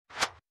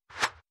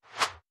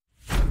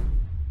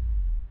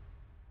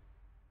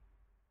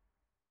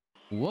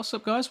What's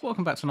up, guys?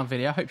 Welcome back to another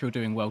video. I hope you're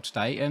doing well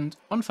today. And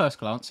on first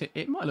glance,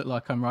 it might look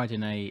like I'm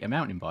riding a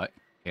mountain bike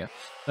here,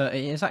 but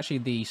it is actually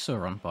the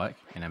Sur-Ron bike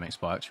in MX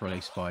Bikes,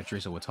 released by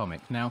Drizzle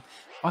Atomic. Now,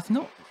 I've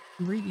not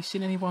really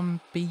seen anyone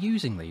be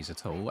using these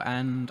at all,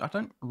 and I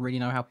don't really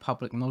know how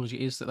public knowledge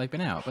it is that they've been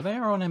out, but they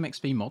are on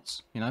MXB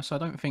mods, so I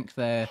don't think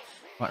they're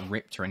like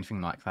ripped or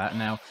anything like that.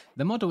 Now,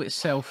 the model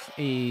itself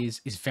is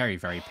very,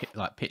 very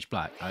pitch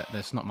black.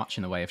 There's not much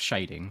in the way of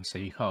shading, so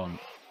you can't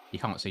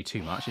see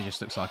too much. It just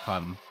looks like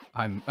I'm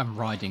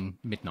riding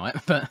midnight.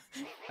 But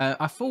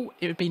I thought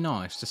it would be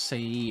nice to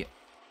see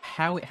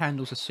how it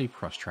handles a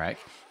Supercross track,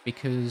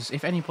 because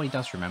if anybody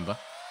does remember,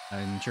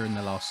 during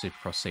the last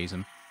Supercross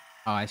season,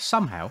 I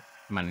somehow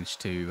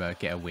managed to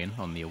get a win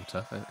on the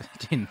Alta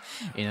in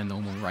a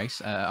normal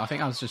race. I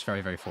think I was just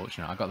very, very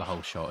fortunate. I got the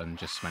whole shot and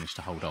just managed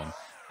to hold on.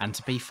 And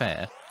to be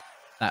fair,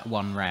 that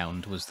one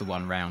round was the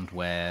one round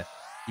where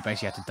you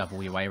basically had to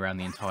double your way around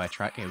the entire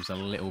track. It was a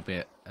little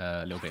bit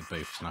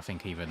boofed, and I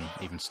think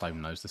even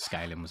Stone knows the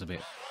scaling was a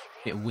bit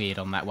weird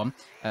on that one.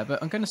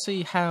 But I'm going to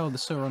see how the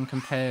Sur-Ron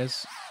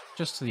compares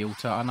just to the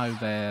Alta. I know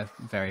they're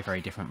very,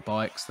 very different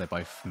bikes. They're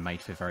both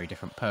made for very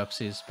different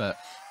purposes, but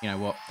you know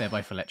what? They're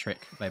both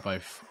electric. They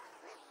both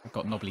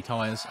got knobbly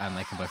tyres, and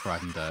they can both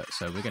ride in dirt.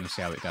 So we're going to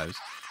see how it goes.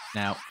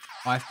 Now,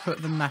 I've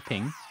put the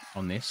mapping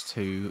on this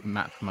to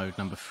map mode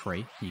number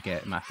 3. You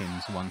get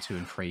mappings 1, 2,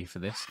 and 3 for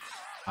this.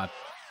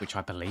 Which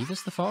I believe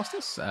is the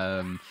fastest.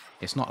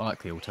 It's not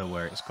like the Alta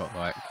where it's got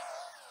like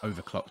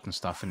overclocked and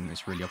stuff and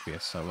it's really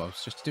obvious. So I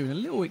was just doing a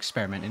little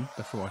experimenting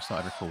before I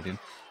started recording,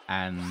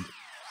 and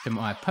in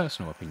my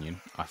personal opinion,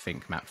 I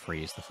think map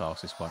 3 is the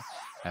fastest one.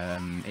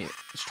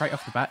 Straight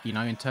off the bat,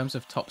 in terms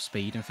of top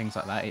speed and things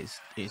like that,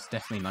 it's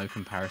definitely no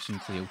comparison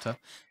to the Alta,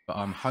 but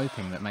I'm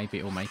hoping that maybe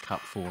it will make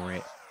up for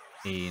it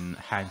in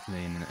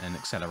handling and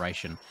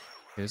acceleration.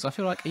 Because I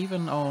feel like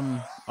even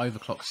on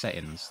overclock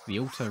settings, the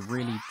Alta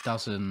really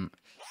doesn't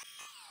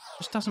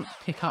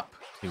pick up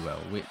too well,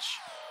 which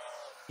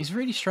is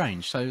really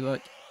strange. So,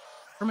 like,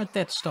 from a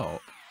dead stop,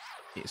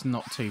 it's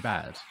not too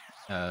bad.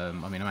 I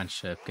mean, I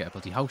managed to get a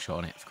bloody whole shot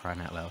on it, for crying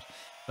out loud.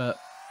 But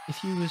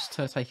if you was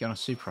to take it on a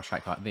Supercross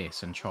track like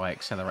this and try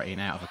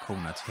accelerating out of a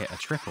corner to hit a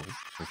triple,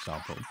 for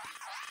example,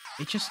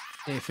 it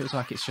feels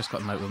like it's just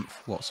got no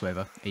oomph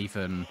whatsoever,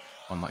 even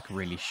on, like,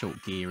 really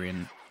short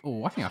gearing.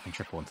 Oh, I think I can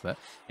triple onto that.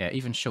 Yeah,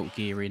 even short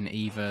gearing,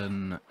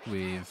 even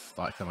with,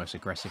 like, the most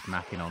aggressive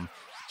mapping on,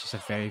 it's just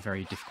a very,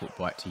 very difficult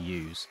bike to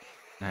use.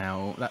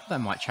 Now,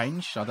 that might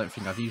change. I don't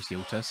think I've used the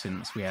Alta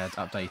since we had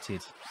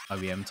updated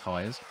OEM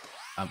tyres.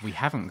 We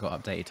haven't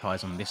got updated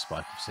tyres on this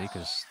bike, obviously,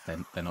 because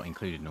they're not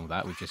included in all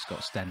that. We've just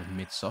got standard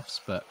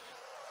mid-softs, but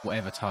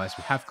whatever tyres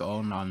we have got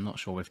on, I'm not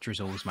sure if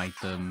Drizzle's made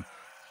them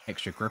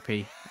extra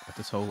grippy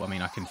at all. I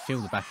mean, I can feel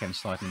the back end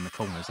sliding in the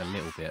corners a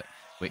little bit,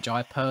 which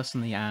I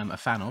personally am a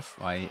fan of.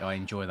 I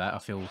enjoy that. I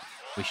feel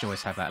we should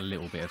always have that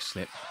little bit of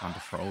slip under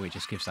throttle. It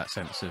just gives that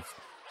sense of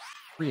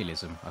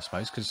realism, I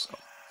suppose, because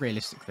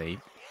realistically,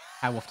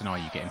 how often are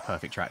you getting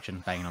perfect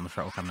traction, banging on the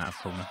throttle coming out of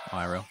corner,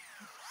 IRL?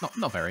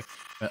 Not very,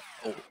 but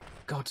oh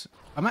god,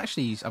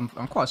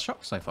 I'm quite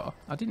shocked so far.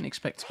 I didn't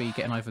expect to be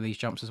getting over these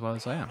jumps as well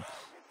as I am,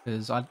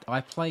 because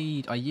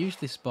I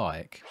used this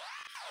bike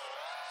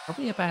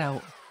probably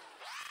about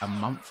a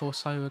month or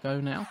so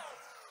ago now,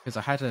 because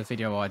I had a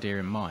video idea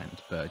in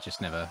mind, but it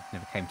just never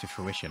came to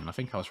fruition. I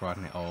think I was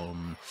riding it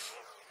on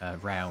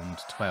round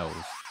 12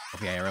 of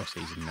the ARL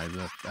season,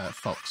 the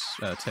Fox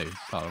 2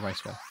 part of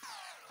Raceway,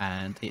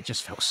 and it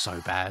just felt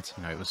so bad.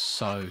 It was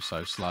so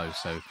slow,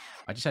 so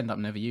I just ended up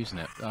never using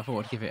it. I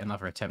thought I'd give it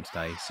another attempt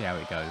today, see how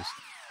it goes,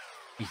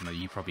 even though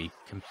you probably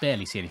can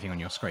barely see anything on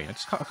your screen. I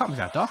can't believe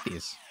how dark it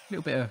is. A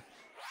little bit of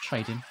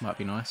shading might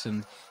be nice,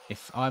 and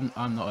if I'm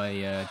not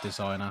a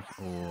designer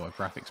or a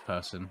graphics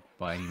person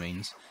by any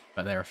means,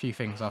 but there are a few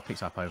things I've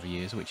picked up over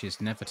years, which is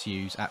never to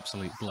use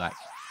absolute black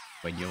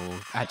when you're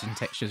adding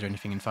textures or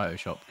anything in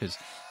Photoshop, because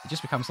it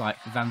just becomes like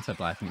Vanta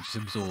black and it just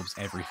absorbs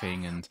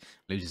everything and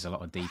loses a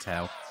lot of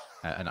detail.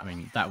 And I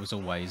mean, that was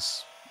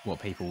always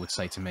what people would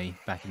say to me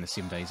back in the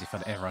sim days if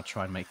I'd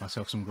try and make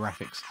myself some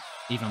graphics,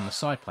 even on the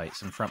side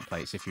plates and front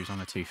plates. If you was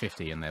on a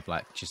 250 and they're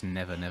black, just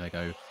never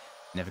go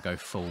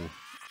full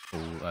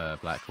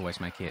black. Always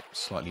make it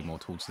slightly more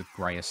towards the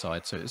grayer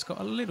side, so it's got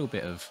a little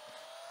bit of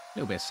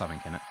something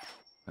in it.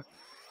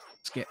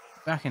 Let's get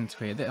back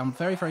into it. I'm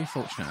very, very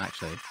fortunate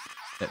actually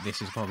that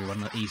this is probably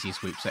one of the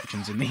easiest whoop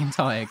sections in the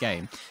entire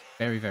game.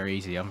 Very, very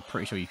easy. I'm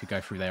pretty sure you could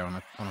go through there on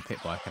a pit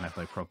bike and have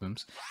no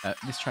problems.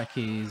 This track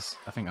is,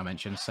 I think I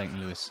mentioned, St.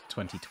 Louis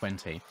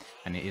 2020,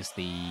 and it is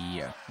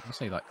the, I'll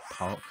say like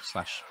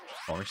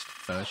park/forest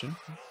version.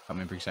 I can't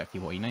remember exactly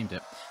what he named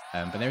it.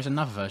 But there's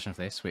another version of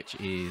this, which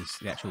is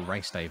the actual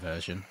race day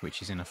version,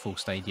 which is in a full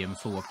stadium,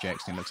 full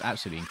objects, and it looks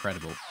absolutely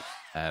incredible.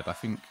 But I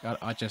think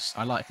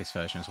I like this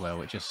version as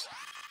well. It just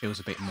feels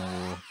a bit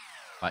more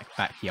like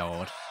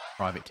backyard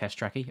private test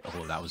tracky.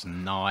 Oh, that was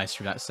nice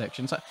through that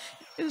section. So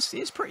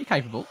it's pretty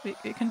capable.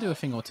 It can do a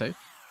thing or two.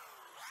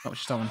 I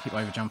just don't want to keep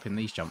over jumping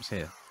these jumps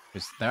here,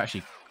 because they're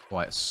actually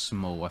quite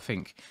small. I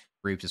think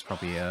Rubes is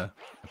probably a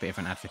bit of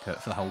an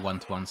advocate for the whole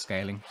one-to-one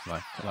scaling.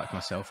 Like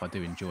myself, I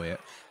do enjoy it.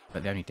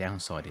 But the only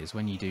downside is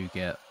when you do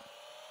get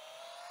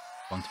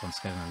one-to-one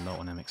scaling a lot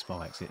on MX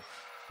bikes, it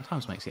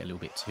sometimes makes it a little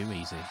bit too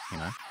easy, you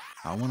know?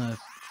 I want to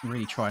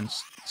really try and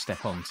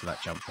step on to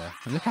that jump there.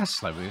 And look how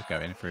slow we were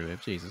going through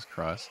it, Jesus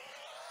Christ.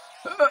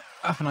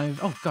 Up and over.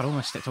 Oh god, I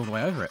almost stepped all the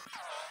way over it.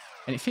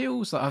 And it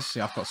feels like,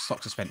 obviously I've got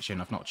stock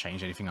suspension, I've not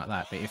changed anything like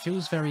that, but it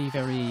feels very,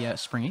 very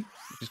springy,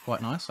 which is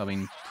quite nice. I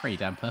mean, pretty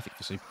damn perfect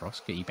for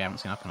Supercross, get you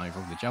bouncing up and over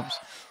all the jumps.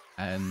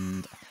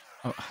 And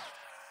oh,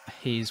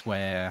 here's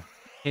the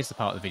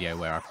part of the video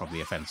where I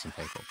probably offend some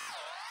people.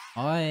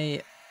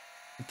 I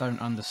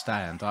don't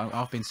understand.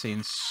 I've been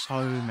seeing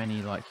so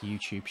many like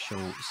YouTube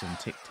shorts and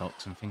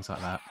TikToks and things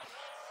like that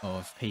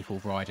of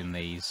people riding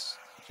these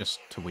just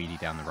to wheelie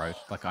down the road.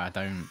 Like I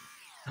don't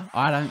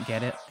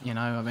get it, you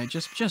know. I mean,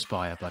 just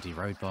buy a bloody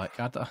road bike.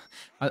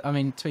 I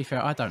mean, to be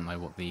fair, I don't know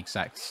what the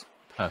exact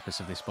purpose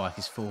of this bike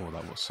is for,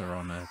 like what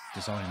Sur-Ron are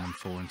designing them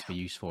for and to be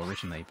used for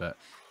originally. But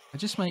it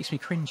just makes me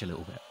cringe a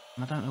little bit,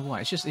 and I don't know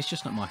why. It's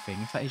just not my thing.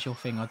 If that is your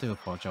thing, I do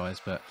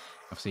apologise, but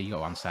obviously you got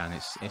to understand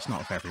it's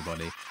not for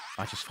everybody.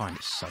 I just find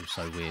it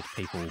so weird.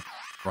 People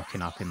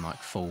rocking up in like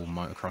full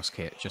motocross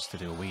kit just to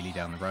do a wheelie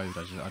down the road.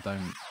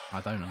 I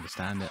don't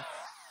understand it.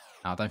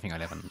 I don't think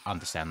I'll ever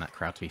understand that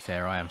crowd, to be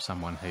fair. I am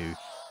someone who,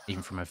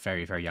 even from a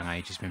very, very young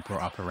age, has been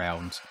brought up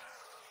around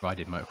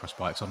riding motocross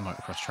bikes on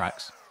motocross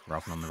tracks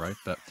rather than on the road.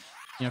 But,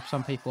 you know,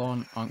 some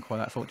people aren't quite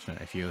that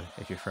fortunate. If you're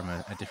from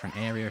a different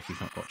area, if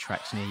you've not got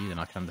tracks near you, then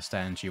I can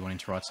understand you wanting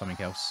to ride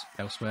something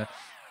elsewhere.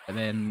 But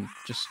then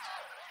just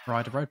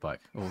ride a road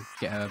bike or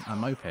get a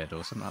moped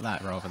or something like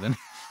that rather than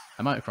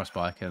a motocross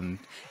bike. And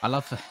I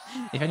love,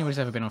 if anybody's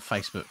ever been on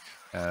Facebook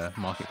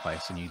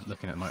Marketplace and you're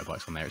looking at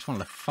motorbikes on there, it's one of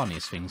the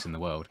funniest things in the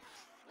world.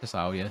 Just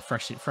oh yeah,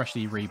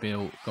 freshly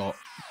rebuilt, got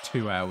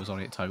 2 hours on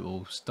it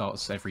total,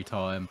 starts every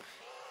time,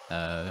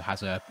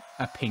 has a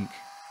pink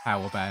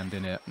power band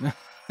in it,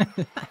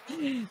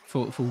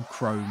 full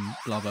chrome,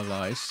 blah blah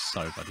blah. It's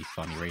so bloody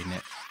funny reading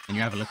it. And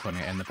you have a look on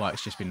it, and the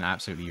bike's just been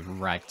absolutely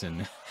ragged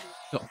and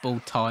got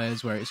bald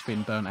tyres where it's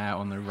been burnt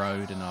out on the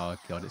road, and oh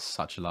god, it's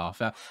such a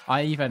laugh.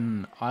 I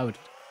would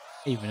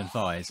even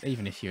advise,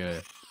 even if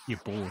you're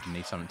bored and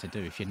need something to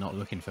do, if you're not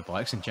looking for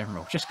bikes in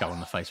general, just go on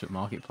the Facebook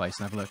Marketplace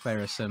and have a look.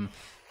 There are some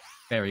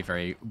very,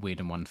 very weird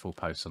and wonderful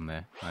posts on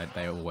there.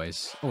 They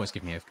always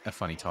give me a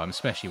funny time,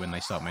 especially when they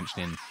start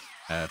mentioning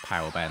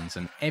power bands,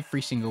 and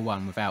every single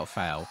one without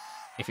fail,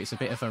 if it's a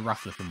bit of a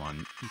rough looking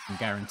one, you can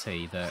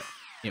guarantee that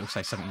it will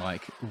say something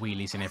like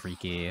wheelies in every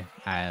gear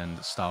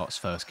and starts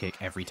first kick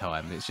every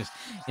time. It's just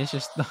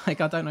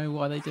like, I don't know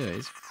why they do it.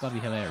 It's bloody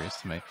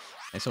hilarious to me.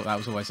 I thought that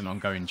was always an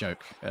ongoing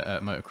joke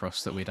at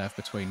motocross that we'd have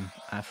between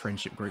our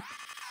friendship group.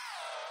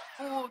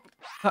 Oh,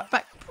 that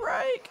back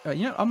brake!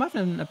 You know, I'm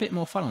having a bit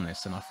more fun on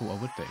this than I thought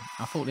I would do.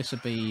 I thought this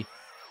would be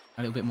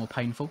a little bit more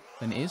painful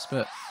than it is,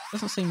 but it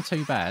doesn't seem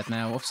too bad.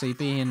 Now, obviously,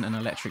 being an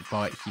electric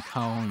bike, you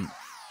can't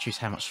choose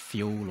how much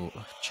fuel or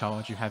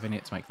charge you have in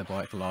it to make the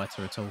bike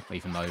lighter at all,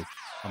 even though,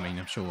 I mean,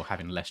 I'm sure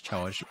having less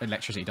charge,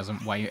 electricity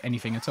doesn't weigh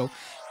anything at all,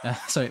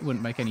 so it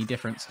wouldn't make any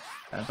difference.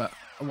 But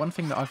one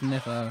thing that I've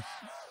never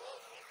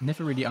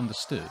really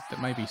understood,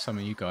 that maybe some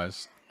of you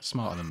guys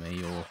smarter than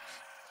me, or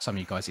some of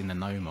you guys in the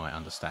know might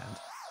understand.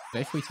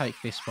 But if we take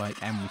this bike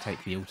and we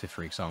take the Alta,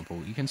 for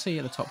example, you can see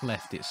at the top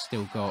left it's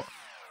still got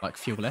like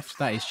fuel left.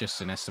 That is just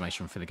an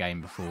estimation for the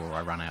game before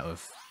I run out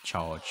of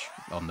charge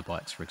on the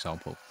bikes, for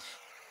example.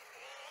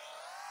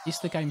 Is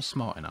the game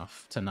smart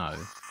enough to know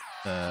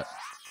that...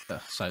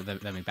 so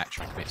let me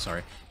backtrack a bit,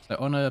 sorry. So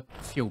on a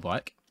fuel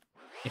bike,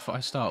 if I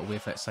start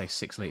with, let's say,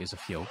 6 litres of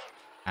fuel,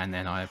 and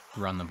then I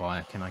run the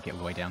bike and I get all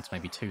the way down to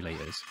maybe 2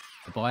 litres,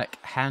 the bike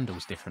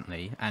handles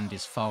differently and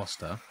is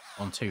faster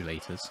on 2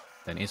 litres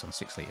than it is on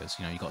 6 litres.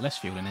 You know, you've got less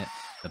fuel in it,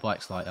 the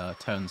bike's lighter,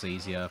 turns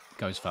easier,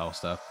 goes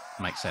faster,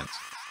 makes sense.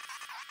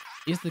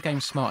 Is the game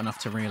smart enough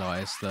to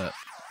realise that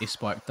this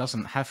bike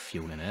doesn't have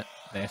fuel in it,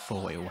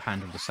 therefore it will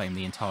handle the same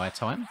the entire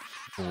time?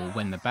 Or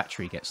when the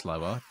battery gets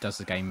lower, does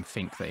the game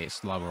think that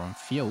it's lower on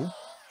fuel,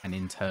 and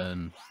in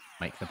turn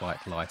make the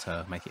bike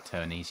lighter, make it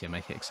turn easier,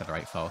 make it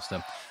accelerate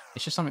faster?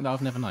 It's just something that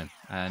I've never known,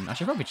 and I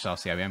should probably just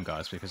ask the OEM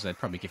guys, because they'd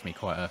probably give me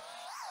quite a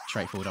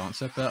straightforward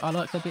answer. But I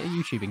like a bit of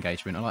YouTube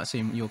engagement. I like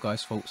seeing your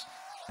guys' thoughts,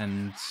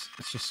 and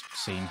it's just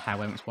seeing how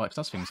MX Bikes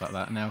does things like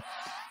that. Now,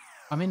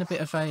 I'm in a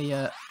bit of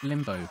a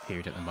limbo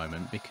period at the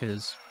moment,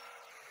 because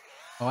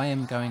I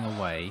am going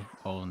away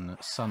on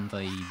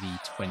Sunday the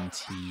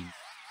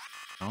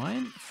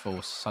 29th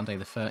or Sunday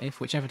the 30th,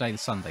 whichever day the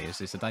Sunday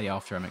is. It's the day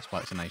after MX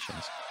Bikes and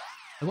Nations.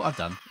 So what I've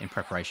done in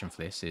preparation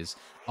for this is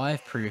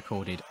I've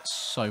pre-recorded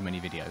so many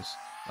videos.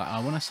 Like, I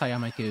want to say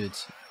I'm a good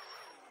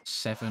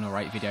 7 or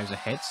 8 videos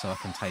ahead, so I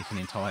can take an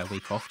entire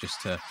week off just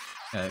to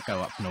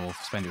go up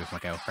north, spend it with my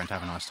girlfriend,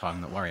 have a nice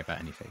time, not worry about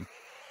anything.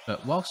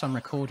 But whilst I'm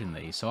recording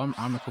these, so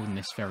I'm recording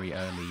this very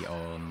early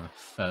on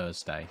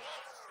Thursday.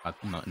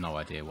 I've no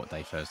idea what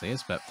day Thursday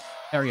is, but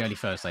very early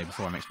Thursday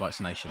before MX Bikes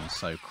and Nations,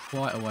 so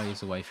quite a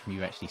ways away from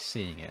you actually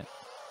seeing it.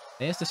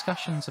 There's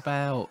discussions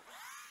about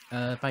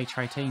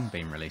B18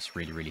 being released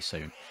really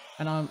soon,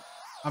 and I'm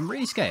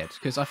really scared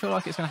because I feel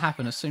like it's going to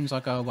happen as soon as I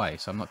go away,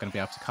 so I'm not going to be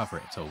able to cover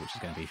it at all, which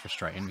is going to be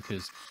frustrating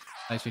because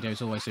those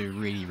videos always do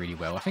really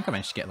well. I think I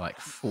managed to get like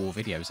 4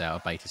 videos out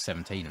of Beta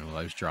 17 and all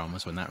those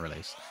dramas when that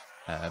released.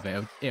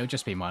 But it'll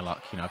just be my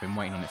luck, you know. I've been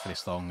waiting on it for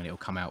this long, and it'll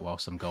come out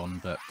whilst I'm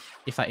gone. But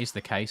if that is the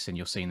case, and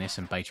you're seeing this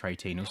and Beta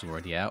 18 is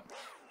already out,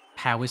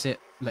 how is it?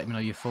 Let me know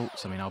your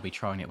thoughts. I mean, I'll be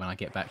trying it when I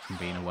get back from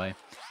being away.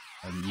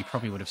 You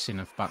probably would have seen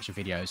a bunch of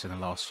videos in the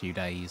last few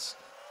days,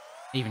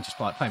 even just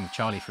like playing with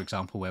Charlie, for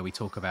example, where we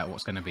talk about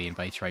what's going to be in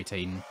Beta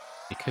 18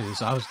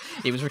 because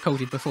it was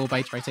recorded before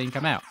Beta 18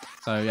 came out.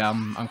 So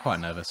I'm quite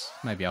nervous.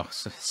 Maybe I'll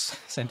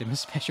send him a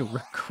special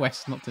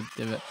request not to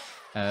do it.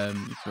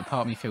 But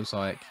part of me feels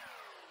like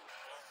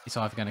it's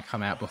either going to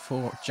come out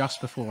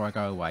just before I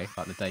go away,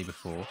 like the day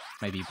before,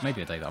 maybe the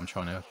day that I'm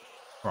trying to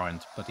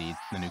grind the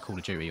new Call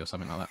of Duty or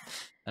something like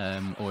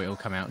that, or it'll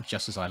come out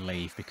just as I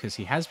leave, because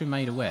he has been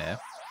made aware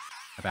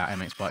about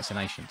MX Bikes and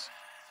Nations.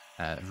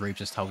 Rubes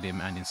has told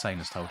him and Insane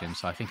has told him,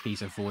 so I think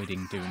he's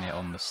avoiding doing it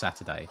on the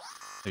Saturday.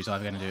 So he's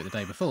either going to do it the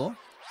day before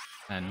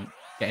and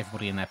get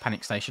everybody in their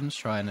panic stations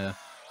trying to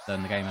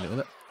learn the game a little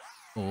bit,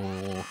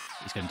 or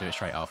he's going to do it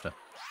straight after,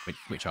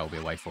 which I'll be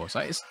away for. So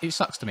it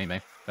sucks to me,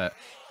 mate, but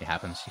it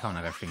happens. You can't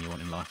have everything you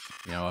want in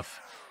life. You know,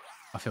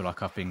 I feel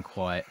like I've been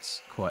quite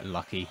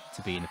lucky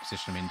to be in the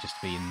position I'm in, just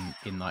to be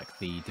in like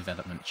the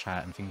development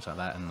chat and things like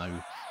that, and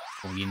know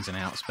all the ins and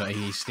outs. But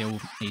he's still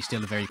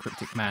a very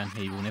cryptic man.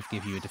 He will never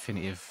give you a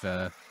definitive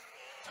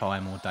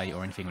time or date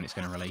or anything when it's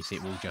going to release.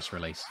 It will just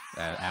release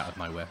out of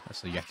nowhere,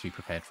 so you have to be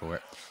prepared for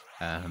it.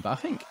 But I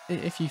think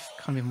if you've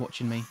kind of been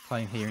watching me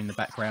playing here in the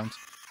background,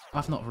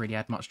 I've not really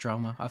had much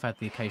drama. I've had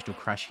the occasional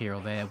crash here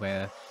or there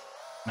where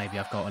maybe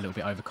I've got a little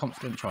bit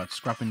overconfident, tried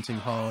scrubbing too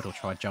hard, or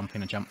tried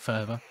jumping a jump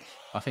further.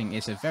 I think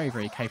it's a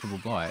very capable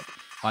bike.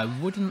 I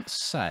wouldn't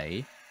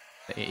say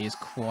that it is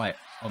quite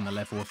on the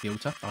level of the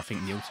Alta. I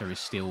think the Alta is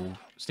still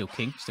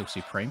king, still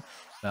supreme.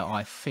 But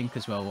I think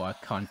as well, I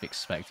kind of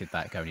expected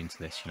that going into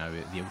this. You know,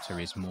 the Alta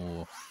is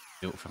more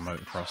built for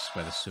motocross,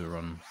 where the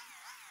Sur-Ron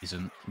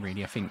isn't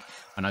really.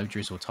 I know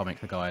Drizzle Atomic,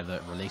 the guy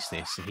that released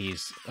this, he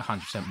is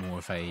 100% more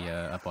of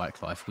a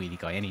bike life wheelie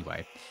guy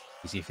anyway.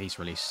 Is if he's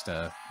released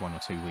 1 or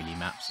 2 wheelie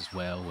maps as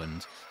well,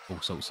 and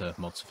all sorts of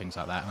mods and things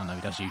like that. And I know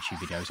he does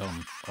YouTube videos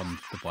on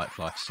the bike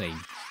life scene,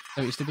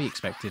 so it's to be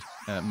expected.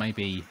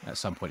 Maybe at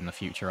some point in the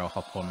future I'll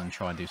hop on and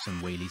try and do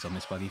some wheelies on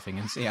this bloody thing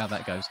and see how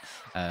that goes.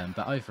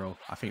 But overall,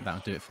 I think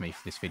that'll do it for me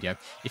for this video.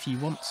 If you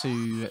want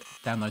to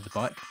download the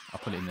bike, I'll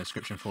put it in the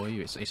description for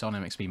you. It's on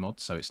MXB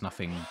Mods, so it's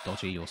nothing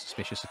dodgy or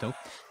suspicious at all.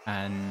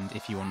 And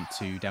if you want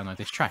to download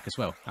this track as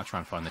well, I'll try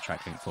and find the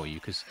track link for you,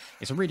 because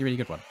it's a really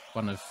good one.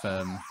 One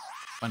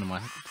of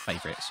my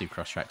favourite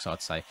Supercross tracks, I'd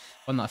say.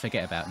 One that I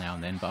forget about now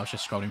and then, but I was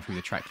just scrolling through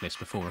the track list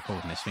before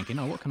recording this, thinking,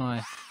 oh, what can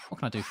I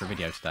do for a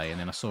video today? And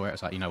then I saw it, I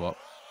was like, you know what,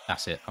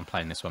 that's it, I'm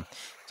playing this one.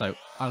 So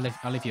I'll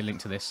leave you a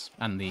link to this,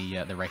 and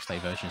the race day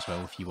version as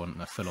well, if you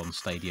want a full-on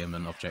stadium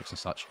and objects and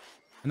such.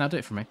 And that'll do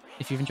it from me.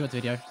 If you've enjoyed the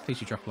video, please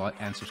do drop a like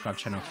and subscribe to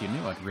the channel if you're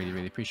new. I'd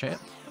really appreciate it.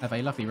 Have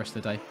a lovely rest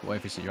of the day,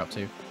 whatever it is that you're up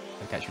to.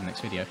 I'll catch you in the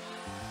next video.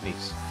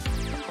 Peace.